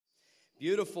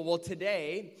Beautiful. Well,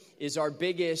 today is our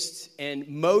biggest and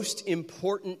most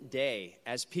important day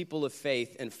as people of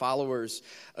faith and followers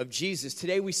of Jesus.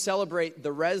 Today we celebrate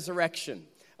the resurrection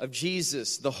of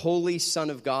Jesus, the Holy Son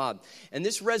of God. And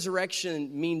this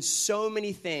resurrection means so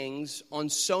many things on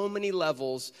so many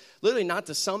levels, literally not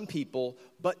to some people,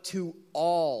 but to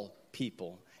all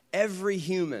people, every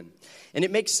human. And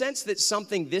it makes sense that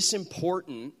something this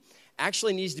important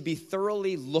actually needs to be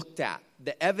thoroughly looked at.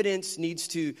 The evidence needs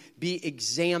to be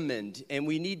examined, and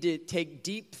we need to take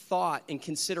deep thought and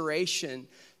consideration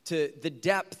to the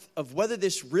depth of whether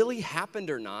this really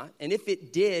happened or not, and if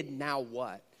it did, now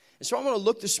what? And so I want to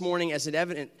look this morning at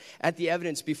the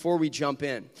evidence before we jump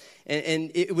in.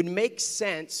 And it would make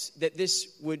sense that this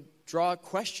would draw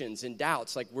questions and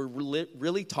doubts, like we're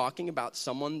really talking about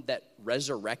someone that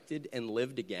resurrected and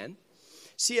lived again?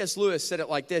 C.S. Lewis said it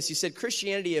like this. He said,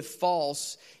 Christianity, if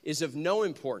false, is of no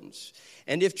importance.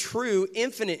 And if true,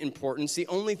 infinite importance. The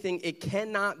only thing it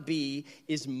cannot be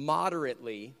is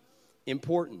moderately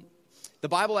important. The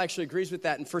Bible actually agrees with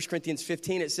that in 1 Corinthians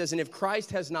 15. It says, and if Christ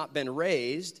has not been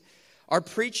raised, our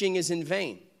preaching is in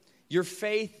vain. Your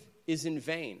faith is in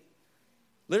vain.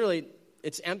 Literally,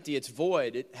 it's empty, it's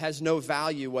void. It has no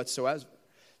value whatsoever.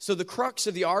 So the crux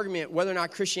of the argument, whether or not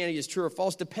Christianity is true or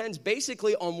false, depends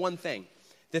basically on one thing.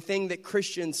 The thing that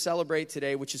Christians celebrate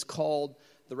today, which is called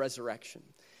the resurrection.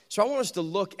 So I want us to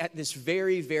look at this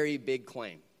very, very big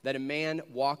claim that a man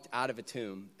walked out of a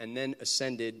tomb and then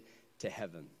ascended to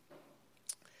heaven.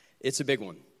 It's a big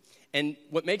one. And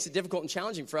what makes it difficult and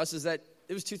challenging for us is that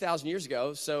it was 2,000 years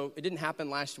ago, so it didn't happen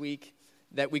last week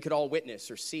that we could all witness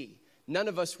or see. None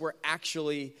of us were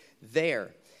actually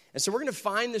there. And so we're going to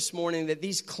find this morning that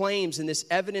these claims and this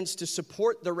evidence to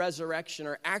support the resurrection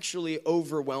are actually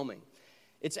overwhelming.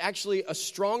 It's actually a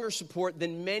stronger support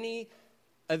than many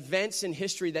events in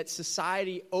history that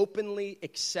society openly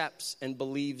accepts and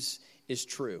believes is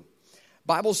true.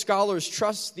 Bible scholars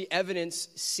trust the evidence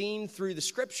seen through the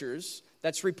scriptures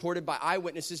that's reported by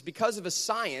eyewitnesses because of a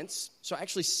science, so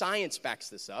actually science backs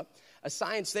this up, a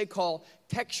science they call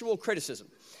textual criticism.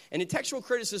 And in textual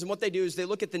criticism, what they do is they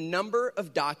look at the number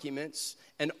of documents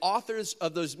and authors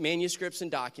of those manuscripts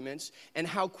and documents and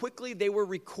how quickly they were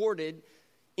recorded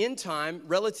in time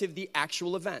relative to the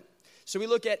actual event. So we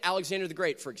look at Alexander the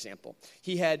Great, for example.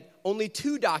 He had only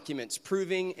 2 documents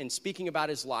proving and speaking about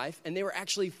his life, and they were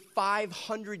actually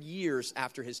 500 years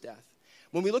after his death.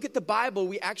 When we look at the Bible,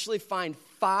 we actually find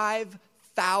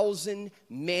 5,000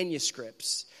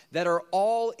 manuscripts that are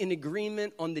all in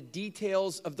agreement on the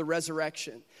details of the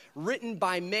resurrection, written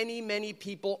by many, many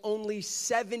people only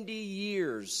 70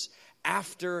 years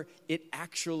after it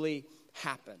actually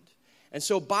happened. And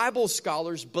so Bible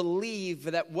scholars believe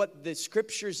that what the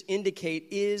scriptures indicate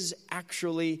is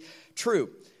actually true.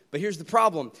 But here's the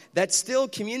problem. That still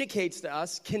communicates to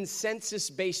us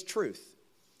consensus-based truth.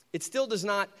 It still does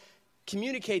not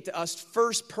communicate to us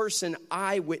first-person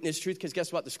eyewitness truth, because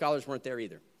guess what? The scholars weren't there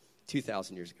either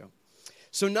 2,000 years ago.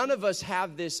 So none of us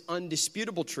have this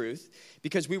undisputable truth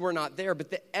because we were not there.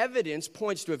 But the evidence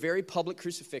points to a very public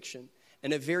crucifixion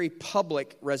and a very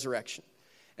public resurrection.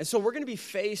 And so we're going to be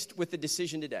faced with a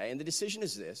decision today, and the decision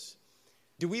is this.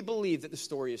 Do we believe that the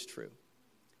story is true?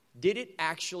 Did it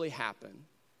actually happen?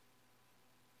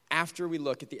 After we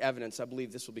look at the evidence, I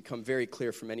believe this will become very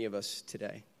clear for many of us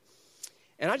today.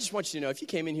 And I just want you to know, if you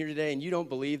came in here today and you don't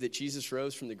believe that Jesus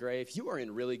rose from the grave, you are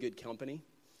in really good company,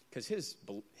 because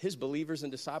his believers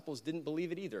and disciples didn't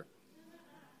believe it either,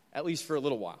 at least for a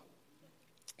little while.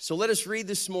 So let us read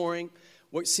this morning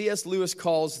what C.S. Lewis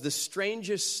calls the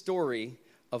strangest story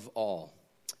of all.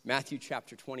 Matthew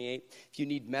chapter 28. If you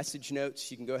need message notes,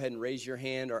 you can go ahead and raise your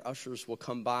hand. Our ushers will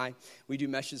come by. We do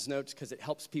message notes because it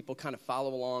helps people kind of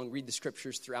follow along, read the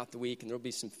scriptures throughout the week, and there'll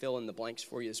be some fill in the blanks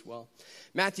for you as well.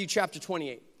 Matthew chapter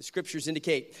 28. The scriptures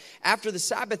indicate, after the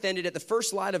Sabbath ended at the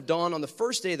first light of dawn on the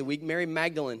first day of the week, Mary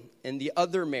Magdalene and the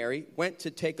other Mary went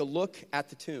to take a look at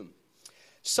the tomb.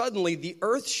 Suddenly, the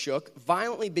earth shook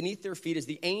violently beneath their feet as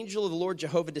the angel of the Lord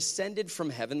Jehovah descended from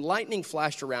heaven. Lightning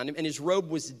flashed around him, and his robe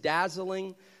was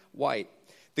dazzling white.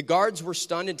 The guards were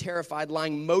stunned and terrified,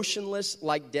 lying motionless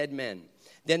like dead men.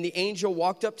 Then the angel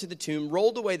walked up to the tomb,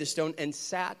 rolled away the stone, and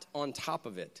sat on top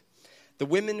of it. The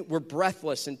women were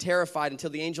breathless and terrified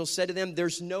until the angel said to them,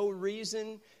 "There's no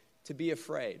reason to be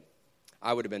afraid."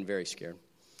 I would have been very scared.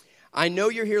 "I know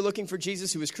you're here looking for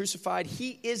Jesus who was crucified.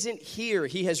 He isn't here.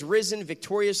 He has risen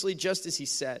victoriously, just as he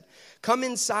said. Come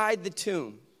inside the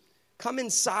tomb. Come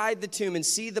inside the tomb and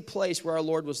see the place where our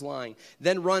Lord was lying.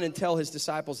 Then run and tell his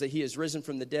disciples that he has risen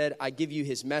from the dead. I give you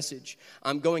his message.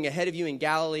 I'm going ahead of you in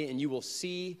Galilee, and you will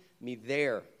see me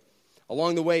there."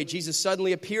 Along the way, Jesus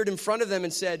suddenly appeared in front of them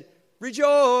and said,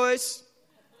 rejoice.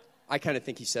 I kind of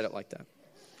think he said it like that.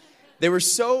 They were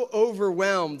so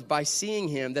overwhelmed by seeing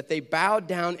him that they bowed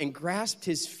down and grasped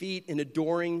his feet in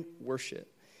adoring worship.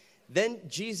 Then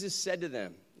Jesus said to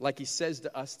them, like he says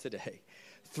to us today,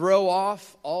 throw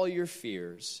off all your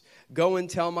fears. Go and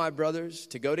tell my brothers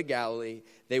to go to Galilee.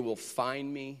 They will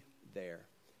find me there.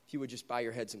 If you would just bow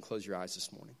your heads and close your eyes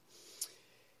this morning.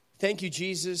 Thank you,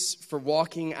 Jesus, for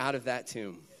walking out of that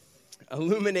tomb.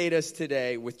 Illuminate us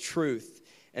today with truth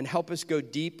and help us go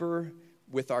deeper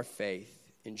with our faith.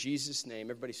 In Jesus' name,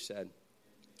 everybody said,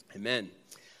 amen.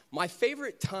 My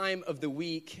favorite time of the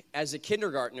week as a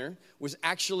kindergartner was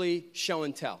actually show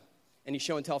and tell. Any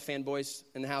show and tell fanboys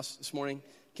in the house this morning?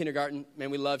 Kindergarten,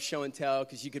 man, we love show and tell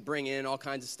because you could bring in all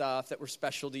kinds of stuff that were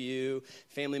special to you,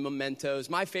 family mementos.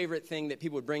 My favorite thing that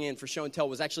people would bring in for show and tell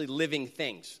was actually living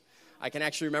things. I can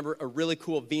actually remember a really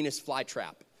cool Venus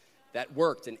flytrap that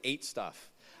worked and ate stuff.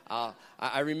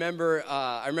 I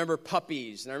remember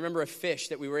puppies, and I remember a fish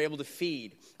that we were able to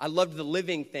feed. I loved the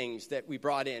living things that we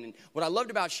brought in. And what I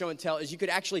loved about show and tell is you could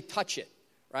actually touch it,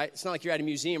 right? It's not like you're at a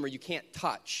museum where you can't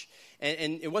touch.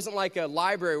 And it wasn't like a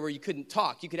library where you couldn't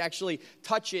talk. You could actually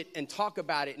touch it and talk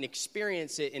about it and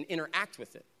experience it and interact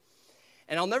with it.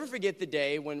 And I'll never forget the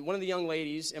day when one of the young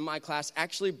ladies in my class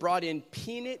actually brought in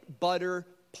peanut butter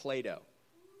Play-Doh.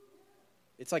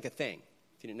 It's like a thing.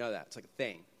 If you didn't know that, it's like a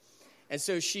thing. And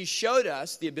so she showed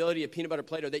us the ability of peanut butter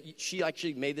Play-Doh that she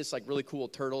actually made this like really cool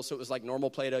turtle. So it was like normal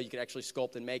Play-Doh you could actually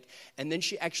sculpt and make. And then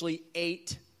she actually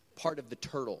ate part of the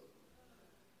turtle.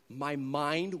 My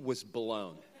mind was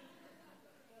blown.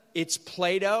 It's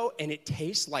Play-Doh and it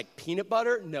tastes like peanut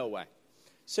butter? No way.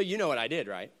 So you know what I did,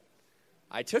 right?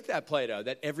 I took that Play-Doh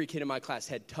that every kid in my class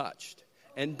had touched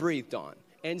and breathed on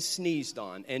and sneezed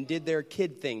on and did their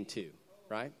kid thing too,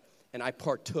 right? And I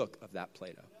partook of that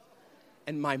Play-Doh.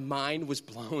 And my mind was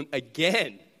blown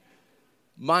again.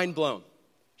 Mind blown.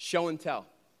 Show and tell.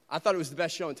 I thought it was the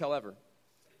best show and tell ever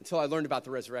until I learned about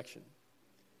the resurrection.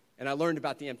 And I learned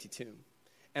about the empty tomb.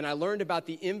 And I learned about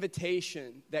the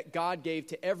invitation that God gave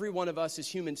to every one of us as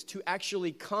humans to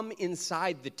actually come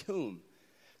inside the tomb.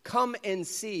 Come and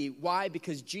see. Why?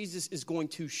 Because Jesus is going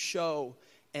to show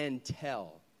and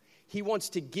tell. He wants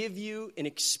to give you an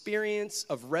experience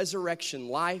of resurrection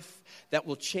life that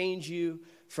will change you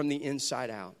from the inside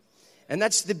out. And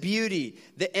that's the beauty.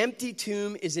 The empty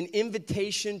tomb is an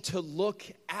invitation to look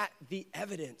at the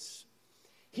evidence.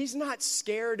 He's not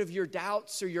scared of your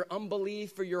doubts or your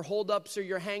unbelief or your holdups or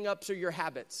your hangups or your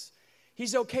habits.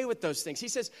 He's okay with those things. He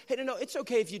says, hey, no, it's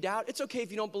okay if you doubt. It's okay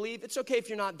if you don't believe. It's okay if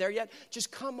you're not there yet.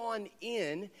 Just come on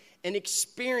in and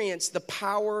experience the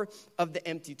power of the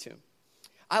empty tomb.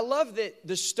 I love that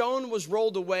the stone was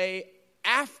rolled away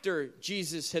after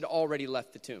Jesus had already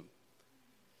left the tomb.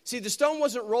 See, the stone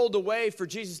wasn't rolled away for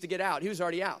Jesus to get out. He was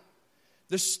already out.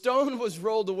 The stone was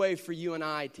rolled away for you and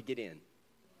I to get in.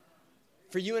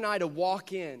 For you and I to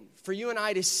walk in. For you and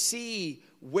I to see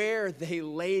where they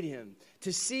laid him.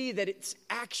 To see that it's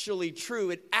actually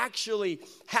true. It actually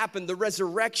happened. The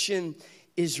resurrection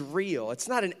is real. It's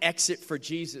not an exit for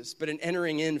Jesus, but an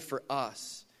entering in for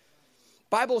us.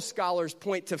 Bible scholars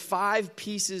point to 5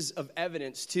 pieces of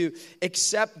evidence to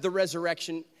accept the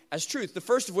resurrection as truth. The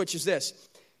first of which is this: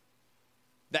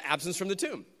 the absence from the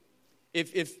tomb.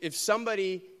 If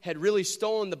somebody had really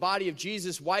stolen the body of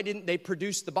Jesus, why didn't they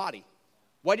produce the body?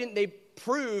 Why didn't they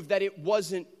prove that it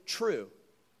wasn't true?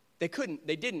 They couldn't.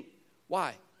 They didn't.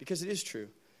 Why? Because it is true.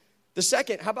 The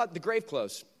second, how about the grave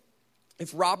clothes?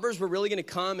 If robbers were really going to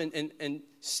come and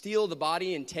steal the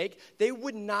body and take, they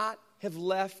would not have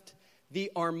left the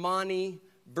Armani,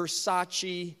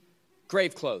 Versace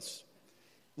grave clothes.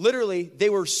 Literally, they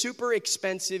were super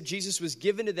expensive. Jesus was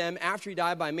given to them after he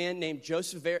died by a man named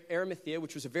Joseph of Arimathea,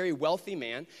 which was a very wealthy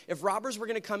man. If robbers were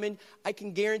going to come in, I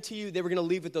can guarantee you they were going to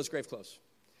leave with those grave clothes.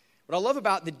 What I love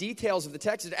about the details of the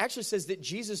text is it actually says that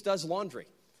Jesus does laundry.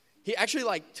 He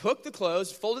actually took the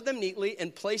clothes, folded them neatly,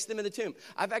 and placed them in the tomb.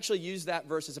 I've actually used that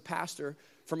verse as a pastor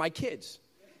for my kids.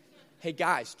 Hey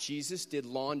guys, Jesus did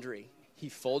laundry. He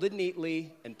folded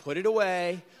neatly and put it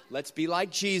away. Let's be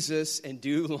like Jesus and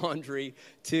do laundry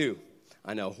too.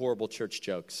 I know, horrible church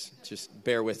jokes. Just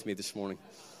bear with me this morning.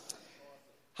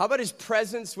 How about his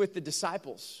presence with the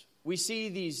disciples? We see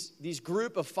these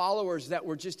group of followers that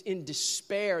were just in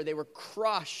despair. They were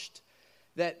crushed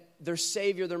that their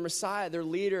Savior, their Messiah, their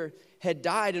leader had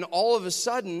died. And all of a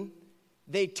sudden,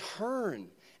 they turn.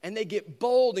 And they get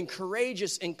bold and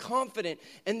courageous and confident.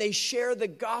 And they share the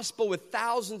gospel with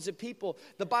thousands of people.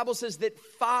 The Bible says that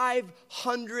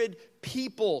 500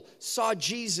 people saw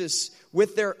Jesus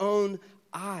with their own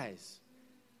eyes.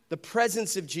 The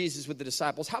presence of Jesus with the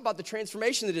disciples. How about the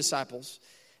transformation of the disciples?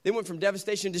 They went from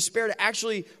devastation and despair to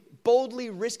actually boldly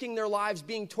risking their lives,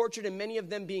 being tortured, and many of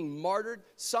them being martyred,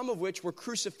 some of which were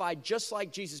crucified just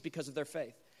like Jesus because of their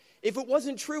faith. If it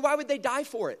wasn't true, why would they die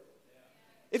for it?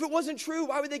 If it wasn't true,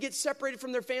 why would they get separated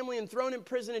from their family and thrown in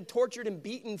prison and tortured and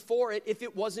beaten for it if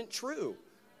it wasn't true?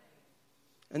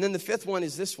 And then the fifth one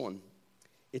is this one.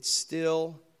 It's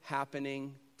still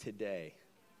happening today.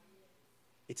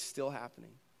 It's still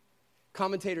happening.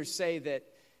 Commentators say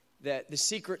that the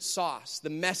secret sauce, the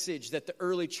message that the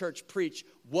early church preached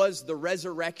was the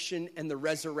resurrection and the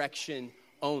resurrection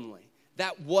only.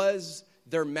 That was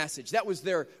their message. That was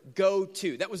their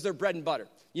go-to. That was their bread and butter.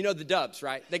 You know the Dubs,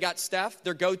 right? They got Steph,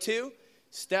 their go-to.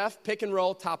 Steph, pick and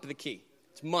roll, top of the key.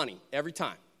 It's money every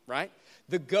time, right?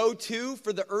 The go-to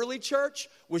for the early church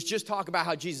was just talk about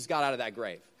how Jesus got out of that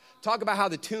grave. Talk about how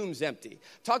the tomb's empty.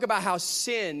 Talk about how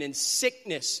sin and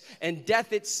sickness and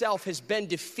death itself has been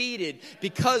defeated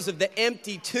because of the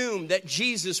empty tomb that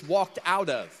Jesus walked out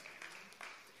of.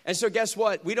 And so guess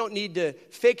what? We don't need to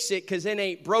fix it because it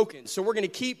ain't broken. So we're going to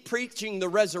keep preaching the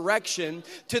resurrection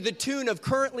to the tune of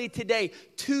currently today,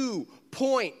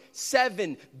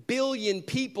 2.7 billion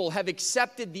people have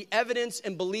accepted the evidence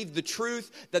and believed the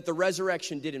truth that the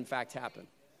resurrection did in fact happen.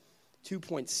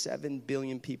 2.7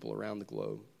 billion people around the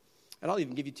globe. And I'll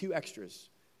even give you 2 extras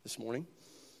this morning.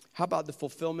 How about the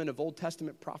fulfillment of Old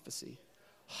Testament prophecy?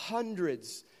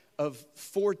 Hundreds of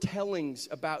foretellings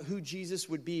about who Jesus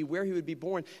would be, where he would be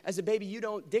born. As a baby, you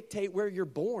don't dictate where you're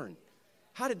born.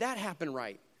 How did that happen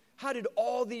right? How did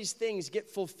all these things get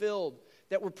fulfilled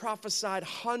that were prophesied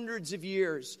hundreds of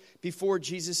years before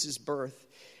Jesus' birth?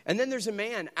 And then there's a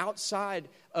man outside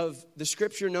of the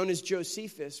scripture known as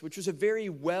Josephus, which was a very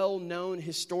well-known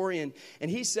historian.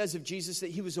 And he says of Jesus that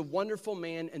he was a wonderful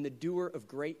man and the doer of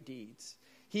great deeds.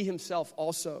 He himself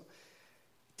also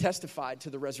testified to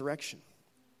the resurrection.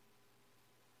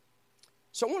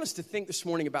 So I want us to think this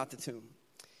morning about the tomb.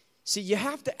 See, you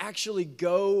have to actually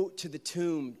go to the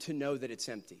tomb to know that it's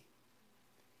empty.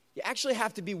 You actually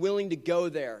have to be willing to go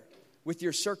there with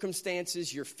your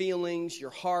circumstances, your feelings, your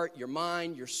heart, your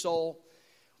mind, your soul.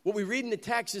 What we read in the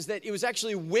text is that it was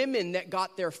actually women that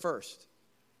got there first.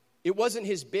 It wasn't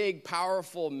his big,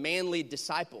 powerful, manly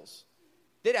disciples.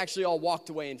 They'd actually all walked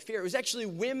away in fear. It was actually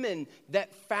women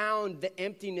that found the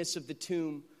emptiness of the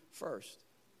tomb first.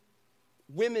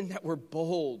 Women that were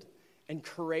bold and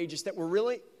courageous, that were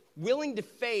really willing to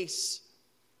face,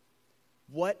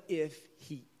 what if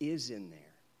he is in there?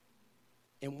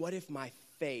 And what if my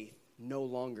faith no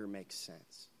longer makes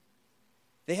sense?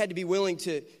 They had to be willing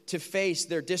to face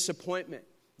their disappointment,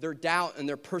 their doubt, and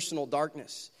their personal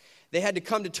darkness. They had to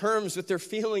come to terms with their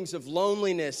feelings of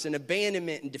loneliness and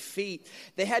abandonment and defeat.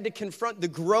 They had to confront the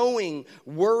growing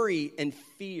worry and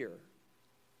fear.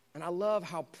 And I love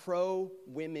how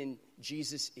pro-women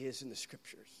Jesus is in the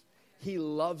scriptures. He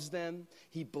loves them.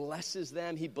 He blesses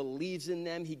them. He believes in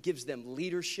them. He gives them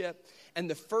leadership. And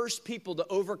the first people to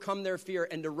overcome their fear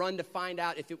and to run to find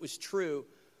out if it was true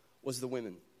was the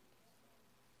women.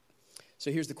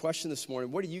 So here's the question this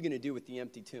morning. What are you going to do with the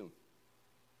empty tomb?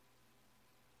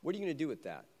 What are you going to do with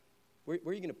that? Where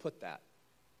are you going to put that?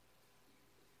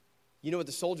 You know what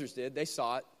the soldiers did? They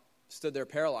saw it, stood there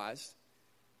paralyzed.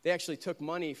 They actually took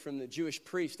money from the Jewish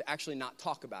priests to actually not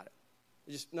talk about it.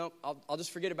 They just, no, I'll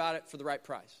just forget about it for the right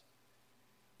price.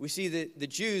 We see the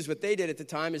Jews, what they did at the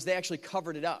time is they actually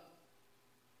covered it up.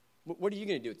 What are you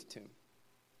going to do with the tomb?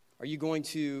 Are you going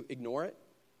to ignore it?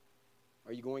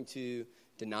 Are you going to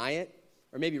deny it?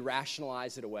 Or maybe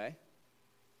rationalize it away?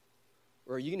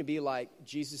 Or are you going to be like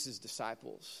Jesus'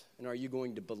 disciples? And are you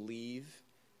going to believe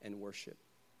and worship?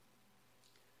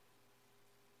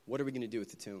 What are we going to do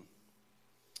with the tomb?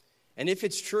 And if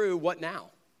it's true, what now?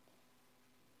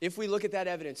 If we look at that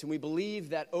evidence and we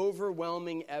believe that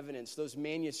overwhelming evidence, those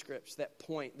manuscripts that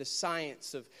point, the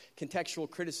science of contextual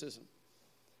criticism,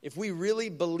 if we really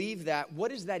believe that, what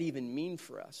does that even mean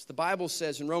for us? The Bible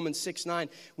says in Romans 6:9,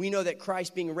 we know that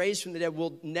Christ being raised from the dead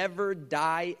will never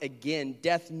die again.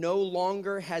 Death no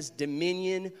longer has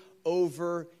dominion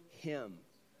over him.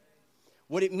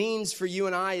 What it means for you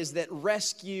and I is that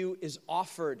rescue is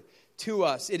offered to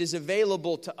us. It is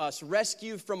available to us.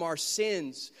 Rescue from our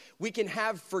sins. We can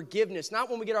have forgiveness,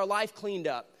 not when we get our life cleaned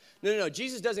up. No.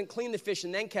 Jesus doesn't clean the fish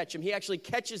and then catch them. He actually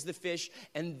catches the fish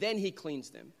and then he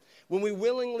cleans them. When we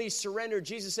willingly surrender,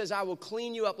 Jesus says, I will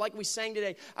clean you up. Like we sang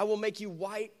today, I will make you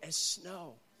white as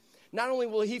snow. Not only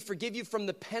will he forgive you from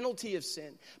the penalty of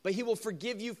sin, but he will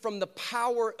forgive you from the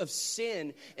power of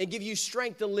sin and give you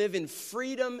strength to live in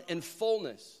freedom and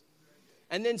fullness.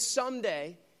 And then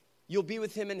someday, you'll be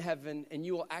with him in heaven and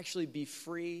you will actually be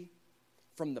free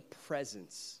from the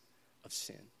presence of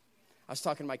sin. I was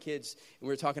talking to my kids, and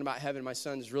we were talking about heaven. My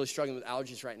son's really struggling with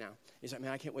allergies right now. He's like,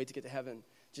 man, I can't wait to get to heaven.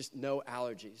 Just no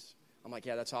allergies. I'm like,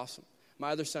 yeah, that's awesome.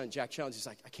 My other son, Jack Jones, he's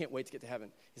like, I can't wait to get to heaven.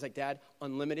 He's like, Dad,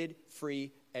 unlimited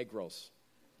free egg rolls.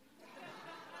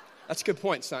 That's a good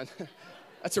point, son.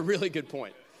 That's a really good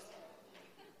point.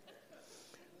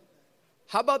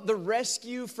 How about the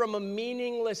rescue from a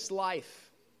meaningless life?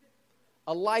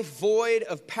 A life void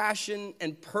of passion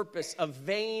and purpose, a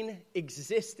vain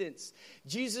existence.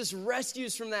 Jesus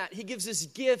rescues from that. He gives us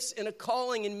gifts and a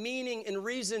calling and meaning and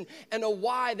reason and a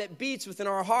why that beats within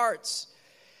our hearts.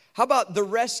 How about the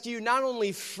rescue not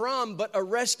only from, but a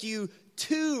rescue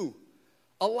to?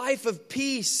 A life of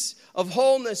peace, of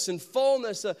wholeness and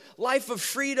fullness, a life of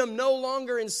freedom, no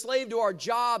longer enslaved to our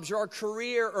jobs or our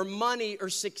career or money or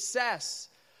success.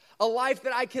 A life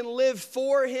that I can live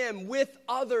for Him, with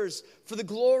others, for the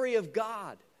glory of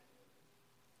God.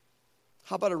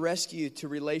 How about a rescue to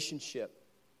relationship?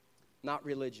 Not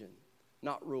religion,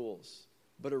 not rules,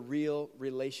 but a real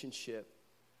relationship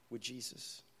with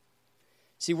Jesus.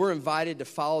 See, we're invited to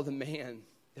follow the man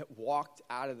that walked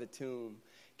out of the tomb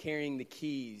carrying the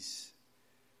keys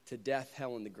to death,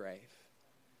 hell, and the grave.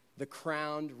 The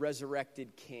crowned,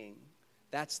 resurrected King.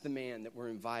 That's the man that we're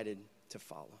invited to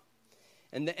follow.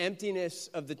 And the emptiness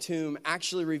of the tomb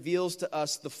actually reveals to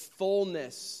us the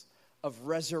fullness of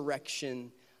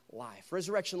resurrection life.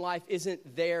 Resurrection life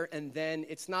isn't there and then.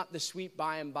 It's not the sweet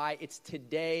by and by. It's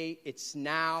today. It's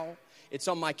now. It's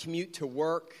on my commute to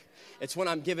work. It's when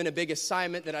I'm given a big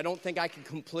assignment that I don't think I can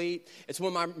complete. It's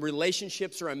when my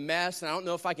relationships are a mess and I don't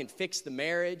know if I can fix the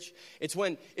marriage. It's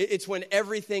when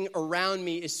everything around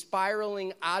me is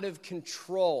spiraling out of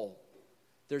control.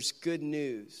 There's good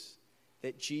news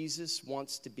that Jesus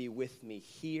wants to be with me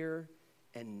here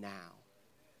and now.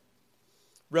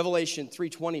 Revelation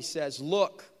 3:20 says,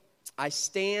 "Look, I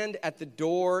stand at the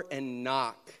door and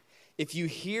knock. If you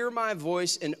hear my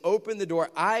voice and open the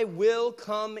door, I will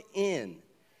come in,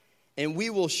 and we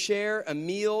will share a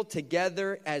meal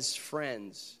together as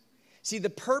friends." See, the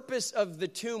purpose of the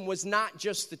tomb was not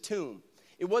just the tomb.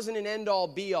 It wasn't an end-all,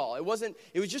 be-all. It was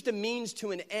just a means to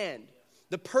an end.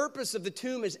 The purpose of the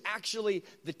tomb is actually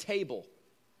the table.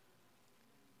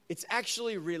 It's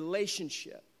actually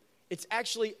relationship. It's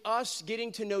actually us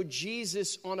getting to know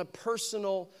Jesus on a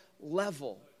personal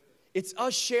level. It's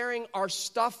us sharing our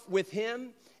stuff with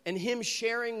Him and Him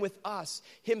sharing with us.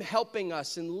 Him helping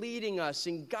us and leading us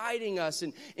and guiding us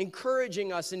and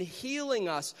encouraging us and healing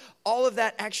us. All of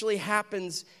that actually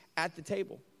happens at the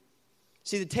table.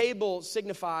 See, the table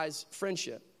signifies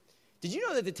friendship. Did you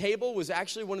know that the table was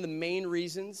actually one of the main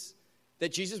reasons that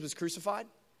Jesus was crucified?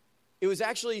 It was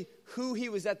actually who He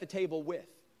was at the table with.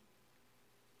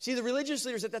 See, the religious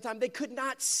leaders at that time, they could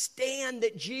not stand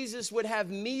that Jesus would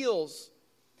have meals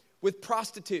with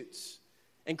prostitutes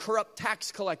and corrupt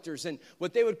tax collectors and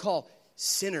what they would call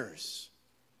sinners.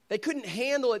 They couldn't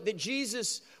handle it that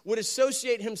Jesus would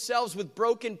associate Himself with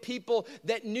broken people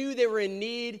that knew they were in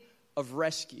need of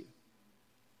rescue.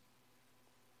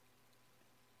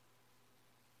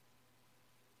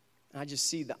 I just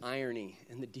see the irony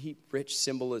and the deep, rich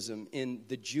symbolism in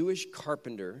the Jewish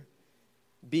carpenter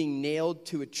being nailed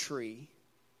to a tree,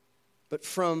 but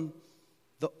from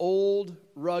the old,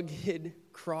 rugged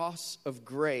cross of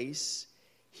grace,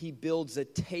 He builds a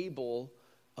table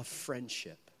of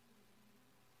friendship.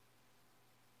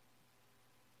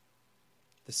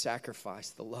 The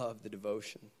sacrifice, the love, the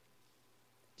devotion.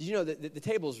 Did you know that the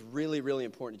table is really, really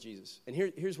important to Jesus? And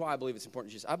here's why I believe it's important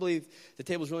to Jesus. I believe the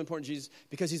table is really important to Jesus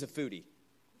because He's a foodie.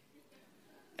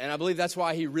 And I believe that's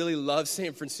why He really loves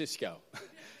San Francisco.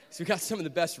 So we've got some of the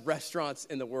best restaurants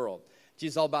in the world.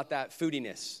 Jesus is all about that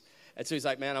foodiness. And so He's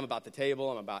like, man, I'm about the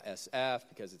table. I'm about SF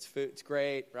because it's food. It's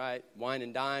great, right? Wine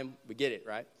and dime. We get it,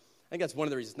 right? I think that's one of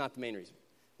the reasons, not the main reason.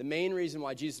 The main reason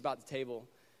why Jesus is about the table,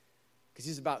 because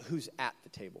He's about who's at the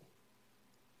table.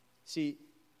 See,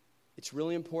 it's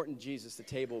really important to Jesus, the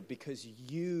table, because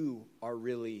you are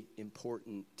really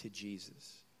important to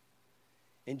Jesus.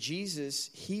 And Jesus,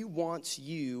 He wants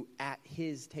you at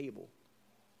His table.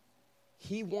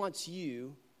 He wants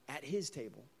you at His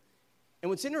table.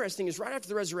 And what's interesting is right after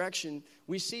the resurrection,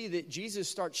 we see that Jesus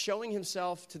starts showing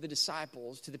Himself to the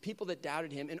disciples, to the people that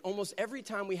doubted Him. And almost every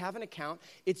time we have an account,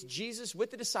 it's Jesus with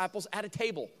the disciples at a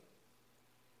table.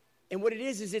 And what it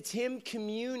is it's Him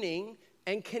communing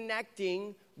and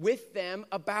connecting with them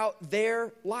about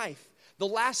their life. The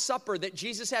Last Supper that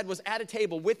Jesus had was at a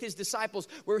table with His disciples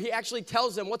where He actually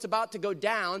tells them what's about to go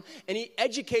down and He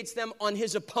educates them on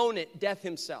His opponent, death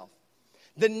himself.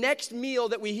 The next meal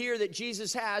that we hear that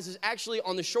Jesus has is actually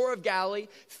on the shore of Galilee,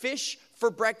 fish for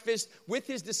breakfast with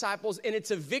his disciples, and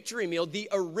it's a victory meal, the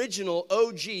original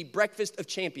OG breakfast of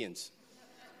champions.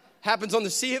 Happens on the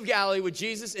Sea of Galilee with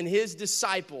Jesus and his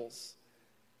disciples.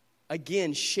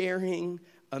 Again, sharing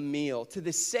a meal to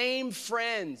the same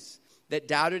friends that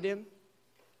doubted him,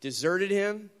 deserted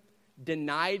him,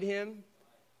 denied him,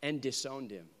 and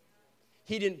disowned him.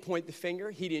 He didn't point the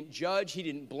finger. He didn't judge. He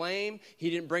didn't blame. He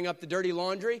didn't bring up the dirty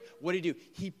laundry. What did he do?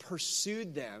 He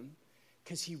pursued them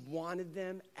because he wanted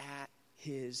them at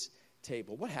his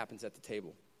table. What happens at the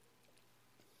table?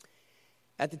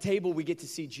 At the table, we get to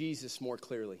see Jesus more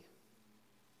clearly.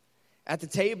 At the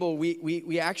table,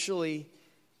 we actually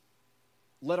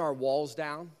let our walls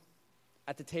down.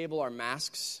 At the table, our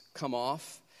masks come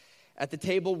off. At the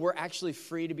table, we're actually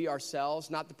free to be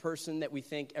ourselves, not the person that we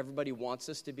think everybody wants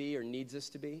us to be or needs us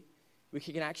to be. We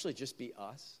can actually just be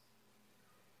us.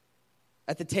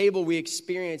 At the table, we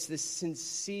experience this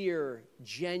sincere,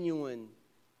 genuine,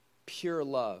 pure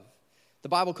love. The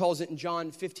Bible calls it in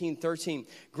John 15:13,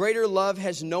 greater love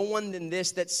has no one than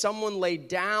this, that someone laid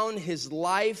down his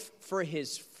life for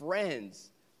his friends.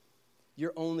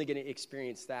 You're only going to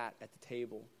experience that at the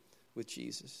table with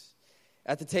Jesus.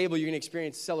 At the table, you're going to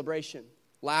experience celebration,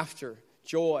 laughter,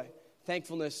 joy,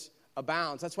 thankfulness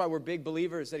abounds. That's why we're big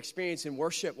believers that experience in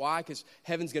worship. Why? Because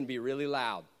heaven's going to be really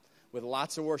loud with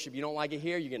lots of worship. You don't like it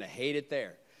here, you're going to hate it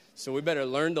there. So we better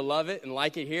learn to love it and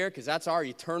like it here, because that's our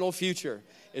eternal future,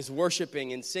 is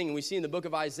worshiping and singing. We see in the book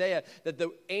of Isaiah that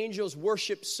the angels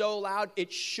worshiped so loud,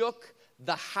 it shook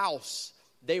the house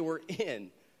they were in.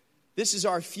 This is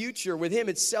our future with him.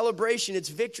 It's celebration, it's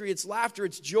victory, it's laughter,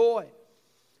 it's joy.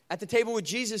 At the table with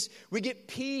Jesus, we get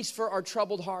peace for our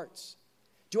troubled hearts.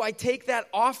 Do I take that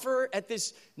offer at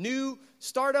this new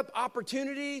startup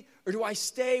opportunity, or do I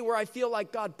stay where I feel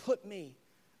like God put me?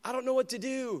 I don't know what to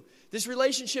do. This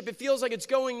relationship, it feels like it's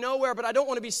going nowhere, but I don't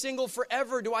want to be single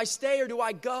forever. Do I stay or do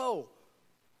I go?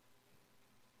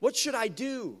 What should I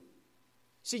do?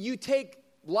 See, you take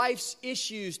life's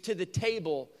issues to the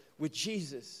table with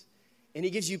Jesus, and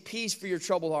he gives you peace for your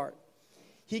troubled heart.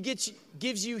 He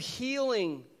gives you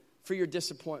healing for your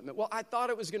disappointment. Well, I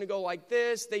thought it was going to go like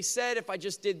this. They said if I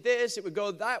just did this, it would go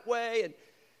that way. And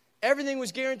everything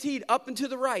was guaranteed up and to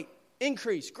the right.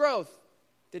 Increase, growth.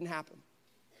 Didn't happen.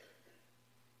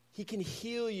 He can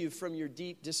heal you from your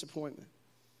deep disappointment.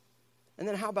 And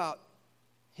then how about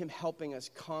him helping us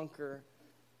conquer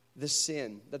the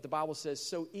sin that the Bible says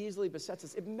so easily besets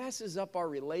us? It messes up our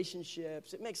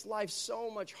relationships. It makes life so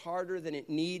much harder than it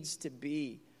needs to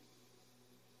be.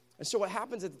 And so what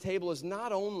happens at the table is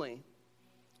not only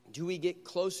do we get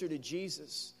closer to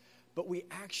Jesus, but we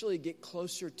actually get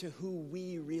closer to who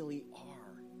we really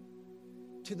are,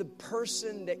 to the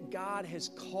person that God has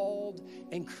called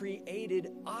and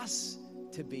created us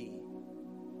to be.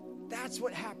 That's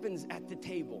what happens at the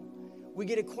table. We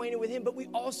get acquainted with him, but we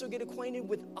also get acquainted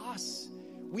with us.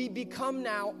 We become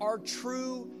now our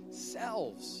true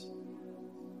selves.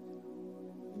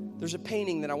 There's a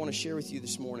painting that I want to share with you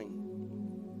this morning.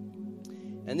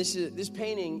 And this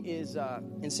painting is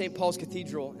in St. Paul's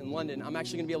Cathedral in London. I'm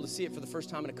actually going to be able to see it for the first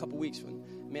time in a couple weeks when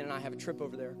Man and I have a trip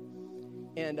over there.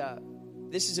 And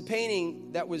this is a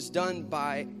painting that was done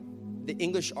by the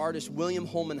English artist William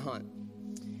Holman Hunt.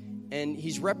 And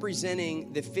he's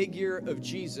representing the figure of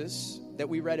Jesus that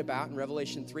we read about in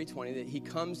Revelation 3:20, that he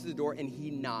comes to the door and he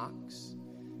knocks.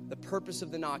 The purpose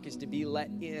of the knock is to be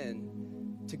let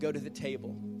in, to go to the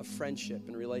table of friendship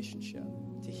and relationship,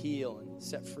 to heal and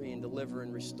set free and deliver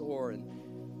and restore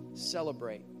and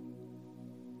celebrate.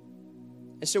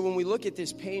 And so when we look at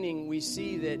this painting, we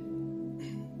see that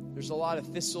there's a lot of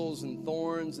thistles and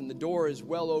thorns, and the door is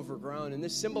well overgrown. And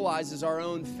this symbolizes our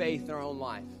own faith in our own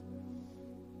life,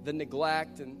 the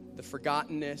neglect and the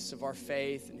forgottenness of our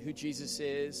faith and who Jesus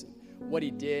is and what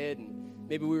he did. And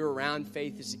maybe we were around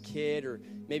faith as a kid, or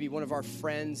maybe one of our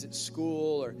friends at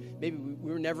school, or maybe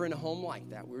we were never in a home like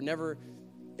that. We were never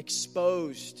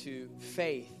exposed to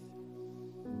faith.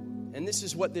 And this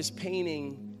is what this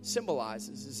painting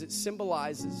symbolizes, is it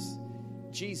symbolizes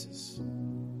Jesus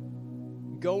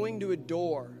going to a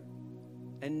door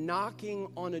and knocking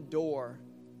on a door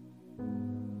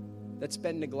that's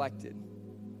been neglected,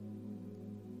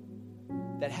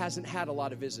 that hasn't had a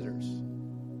lot of visitors,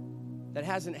 that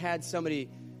hasn't had somebody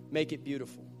make it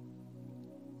beautiful.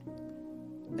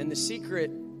 And the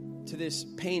secret to this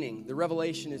painting, the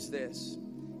revelation is this,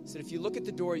 is that if you look at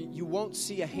the door, you won't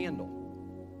see a handle,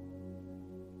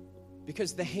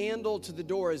 because the handle to the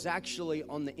door is actually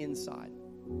on the inside,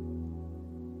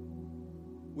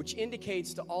 which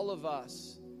indicates to all of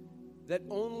us that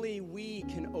only we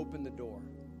can open the door.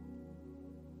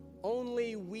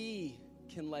 Only we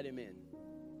can let him in.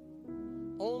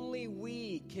 Only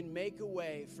we can make a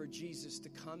way for Jesus to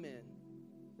come in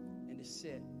and to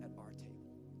sit at our table.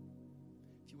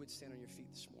 If you would stand on your feet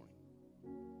this morning.